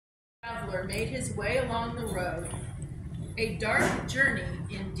Traveler made his way along the road, a dark journey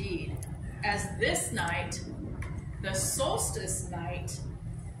indeed, as this night, the solstice night,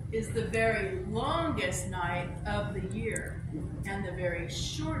 is the very longest night of the year and the very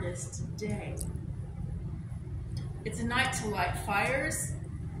shortest day. It's a night to light fires,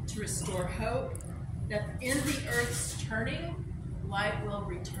 to restore hope that in the earth's turning, light will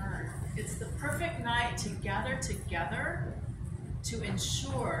return. It's the perfect night to gather together to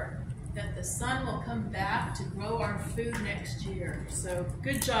ensure that the sun will come back to grow our food next year. So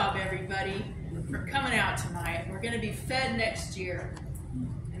good job, everybody, for coming out tonight. We're going to be fed next year,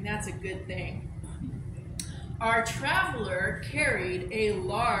 and that's a good thing. Our traveler carried a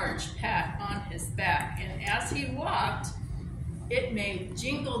large pack on his back, and as he walked, it made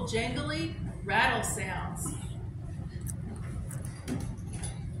jingle-jangly rattle sounds.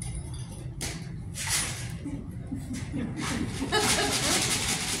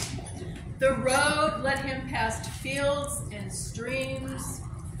 The road led him past fields and streams,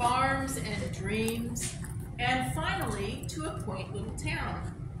 farms and dreams, and finally to a quaint little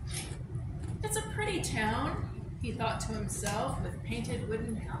town. It's a pretty town, he thought to himself, with painted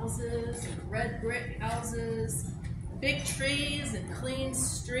wooden houses and red brick houses, big trees and clean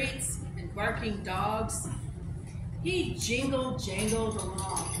streets and barking dogs. He jingle-jangled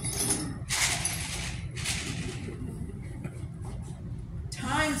along.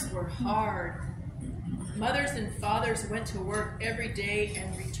 Times were hard. Mothers and fathers went to work every day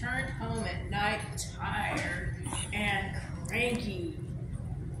and returned home at night tired and cranky.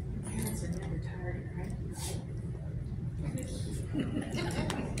 Parents are never tired and cranky.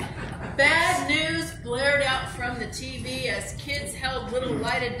 Bad news blared out from the TV as kids held little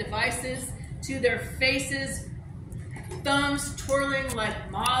lighted devices to their faces, thumbs twirling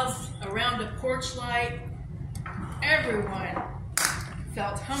like moths around a porch light. Everyone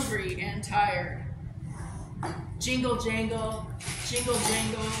felt hungry and tired. Jingle jangle, jingle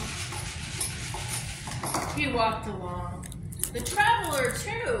jangle. He walked along. The traveler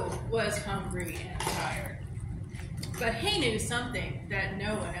too was hungry and tired. But he knew something that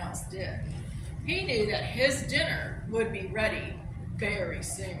no one else did. He knew that his dinner would be ready very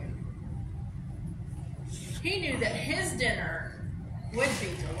soon. He knew that his dinner would be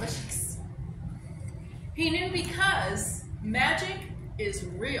delicious. He knew because magic is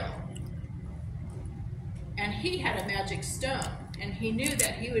real. And he had a magic stone, and he knew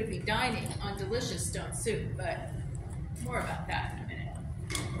that he would be dining on delicious stone soup, but more about that in a minute.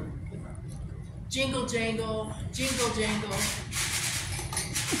 Jingle jangle, jingle jangle.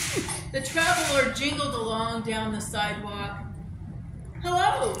 The traveler jingled along down the sidewalk.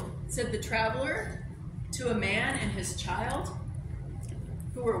 "Hello," said the traveler to a man and his child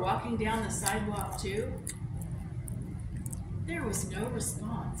who were walking down the sidewalk too. There was no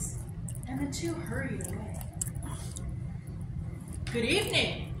response, and the two hurried away. "Good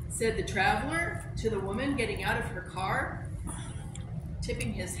evening," said the traveler to the woman getting out of her car,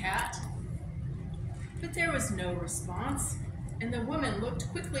 tipping his hat. But there was no response, and the woman looked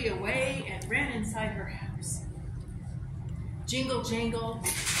quickly away and ran inside her house. Jingle jangle,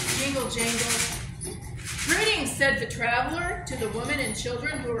 jingle jangle. "Greetings," said the traveler to the woman and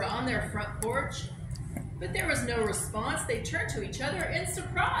children who were on their front porch. But there was no response. They turned to each other in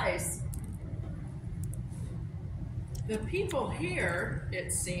surprise. The people here,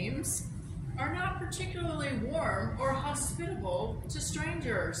 it seems, are not particularly warm or hospitable to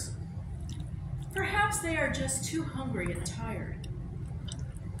strangers. Perhaps they are just too hungry and tired,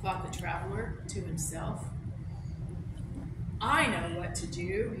 thought the traveler to himself. "I know what to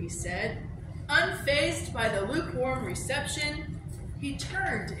do," he said. Unfazed by the lukewarm reception, he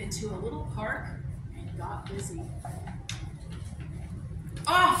turned into a little park and got busy.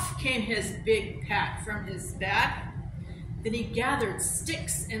 Off came his big pack from his back. Then he gathered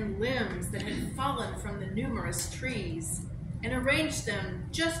sticks and limbs that had fallen from the numerous trees and arranged them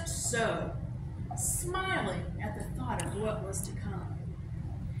just so, smiling at the thought of what was to come.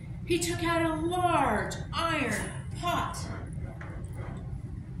 He took out a large iron pot.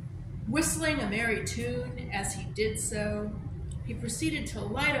 Whistling a merry tune as he did so, he proceeded to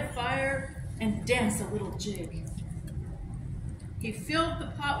light a fire and dance a little jig. He filled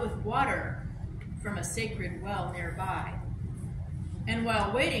the pot with water from a sacred well nearby. And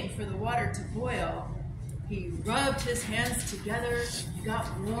while waiting for the water to boil, he rubbed his hands together, got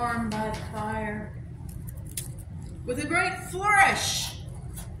warm by the fire. With a great flourish,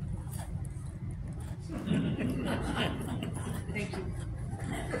 thank you,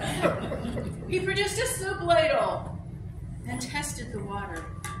 he produced a soup ladle and tested the water.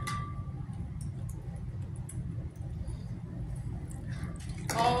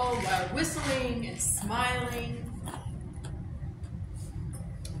 All well. whistling and smiling.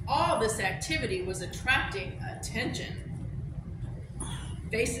 All this activity was attracting attention.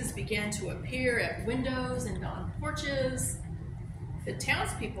 Faces began to appear at windows and on porches. The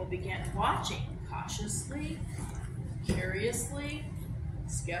townspeople began watching cautiously, curiously,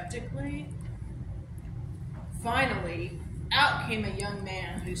 skeptically. Finally, out came a young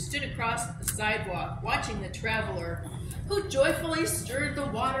man who stood across the sidewalk watching the traveler, who joyfully stirred the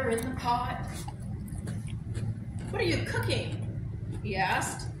water in the pot. "What are you cooking?" he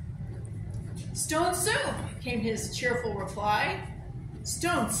asked. "Stone soup," came his cheerful reply.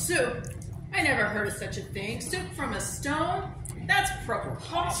 "Stone soup? I never heard of such a thing. Soup from a stone? That's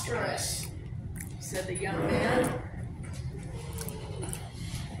preposterous," said the young man.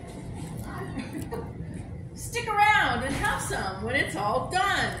 "Stick around and have some when it's all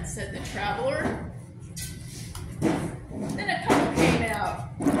done," said the traveler. Then a couple came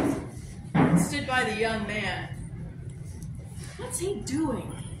out and stood by the young man. "What's he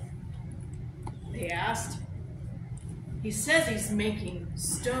doing?" they asked. "He says he's making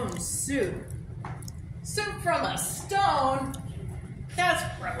stone soup." "Soup from a stone? That's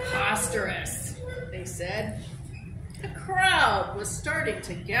preposterous," they said. A crowd was starting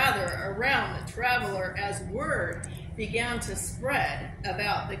to gather around the traveler as word began to spread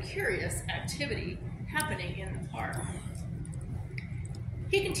about the curious activity happening in the park.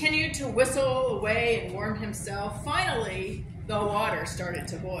 He continued to whistle away and warm himself. Finally, the water started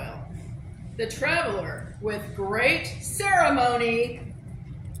to boil. The traveler, with great ceremony,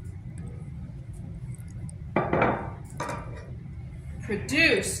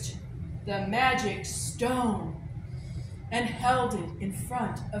 produced the magic stone and held it in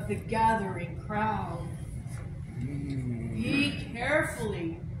front of the gathering crowd. He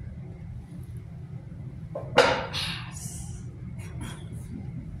carefully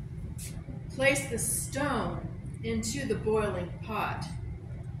placed the stone into the boiling pot.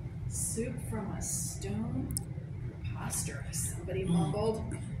 "Soup from a stone? Preposterous," somebody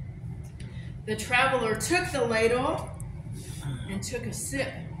mumbled. The traveler took the ladle and took a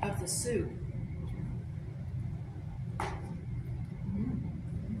sip of the soup.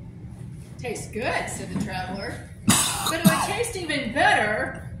 "Tastes good," said the traveler, "but it would taste even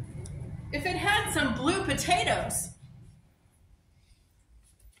better if it had some blue potatoes."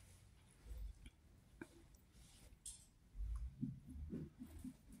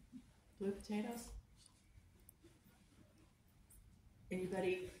 Blue potatoes?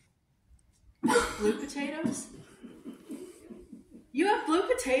 Anybody? Blue potatoes? You have blue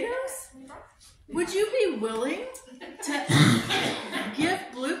potatoes? Would you be willing to give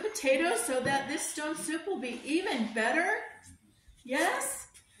blue potatoes so that this stone soup will be even better? Yes?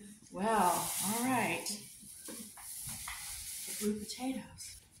 Well, all right. Blue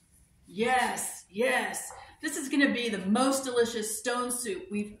potatoes. Yes, yes. This is going to be the most delicious stone soup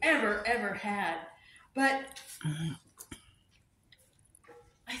we've ever had. But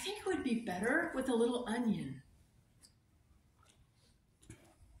I think it would be better with a little onion.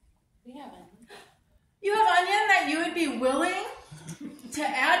 We have onion. You have onion that you would be willing to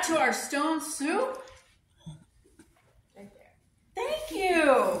add to our stone soup? Right there. Thank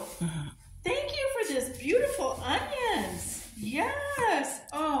you. Thank you for this beautiful onions. Yes.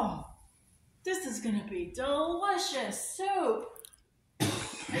 Oh, this is going to be delicious soup.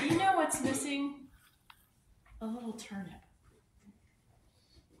 And you know what's missing? A little turnip.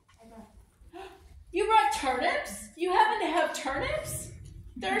 You brought turnips? You happen to have turnips?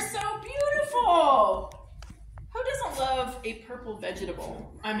 They're so beautiful. Who doesn't love a purple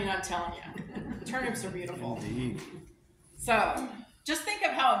vegetable? I mean, I'm telling you, turnips are beautiful. Indeed. So just think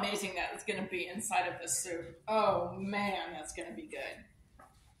of how amazing that is going to be inside of this soup. Oh man, that's going to be good.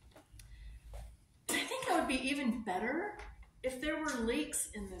 I think it would be even better if there were leeks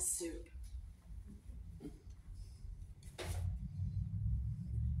in this soup.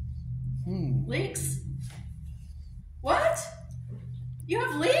 Leeks? What? You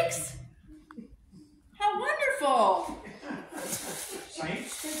have leeks? How wonderful!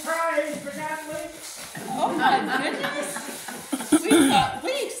 Saints surprise, we got leeks. Oh my goodness! We've got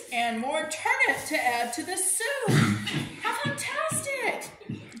leeks and more turnip to add to the soup. How fantastic!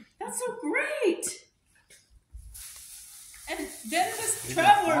 That's so great! And then this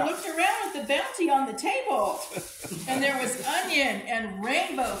traveler looked around at the bounty on the table, and there was onion and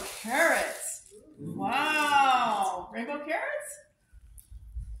rainbow carrots. Wow! Rainbow carrots?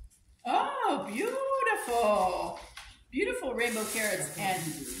 Oh, beautiful. Beautiful rainbow carrots and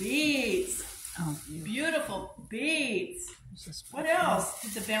beets. Oh, beautiful beets. What else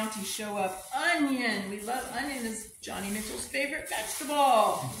did the bounty show up? Onion. We love onion. Is Johnny Mitchell's favorite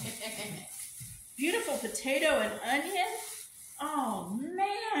vegetable. Beautiful potato and onion. Oh,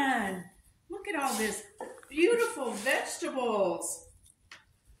 man. Look at all this beautiful vegetables.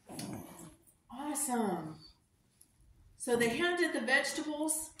 Awesome. So they handed the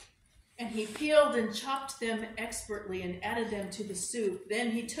vegetables, and he peeled and chopped them expertly and added them to the soup.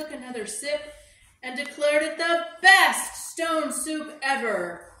 Then he took another sip and declared it the best stone soup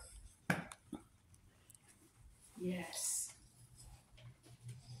ever. Yes.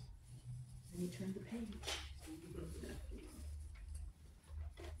 Then he turned the page.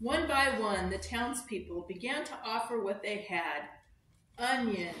 One by one, the townspeople began to offer what they had: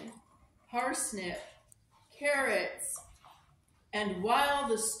 onion, parsnip, carrots, and while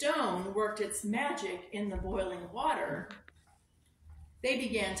the stone worked its magic in the boiling water, they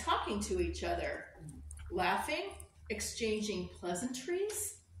began talking to each other, laughing, exchanging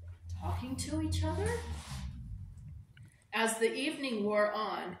pleasantries, talking to each other. As the evening wore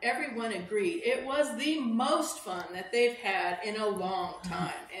on, everyone agreed it was the most fun that they've had in a long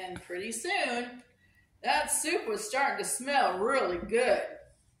time. And pretty soon, that soup was starting to smell really good.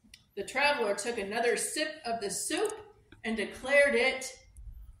 The traveler took another sip of the soup and declared it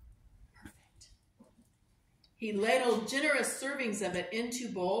perfect. He ladled generous servings of it into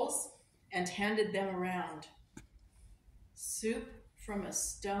bowls and handed them around. Soup from a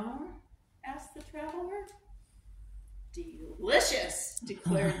stone? Asked the traveler. Delicious,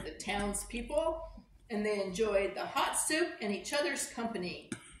 declared the townspeople, and they enjoyed the hot soup and each other's company.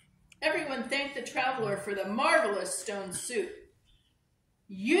 Everyone thanked the traveler for the marvelous stone soup.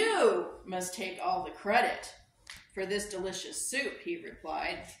 You must take all the credit for this delicious soup, he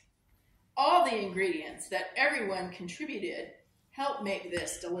replied. All the ingredients that everyone contributed helped make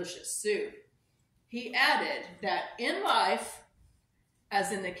this delicious soup. He added that in life,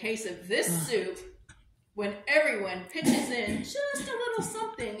 as in the case of this soup, when everyone pitches in just a little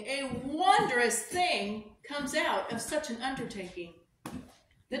something, a wondrous thing comes out of such an undertaking.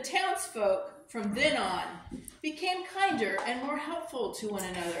 The townsfolk from then on became kinder and more helpful to one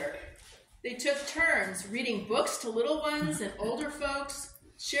another. They took turns reading books to little ones and older folks,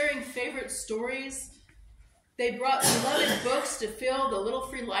 sharing favorite stories. They brought beloved books to fill the little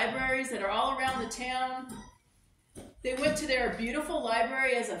free libraries that are all around the town. They went to their beautiful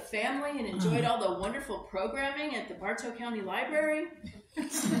library as a family and enjoyed all the wonderful programming at the Bartow County Library.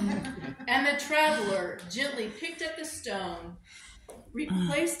 And the traveler gently picked up the stone,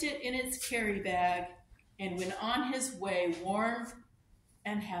 replaced it in its carry bag, and went on his way warm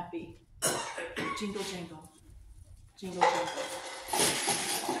and happy. Jingle, jingle, jingle, jingle.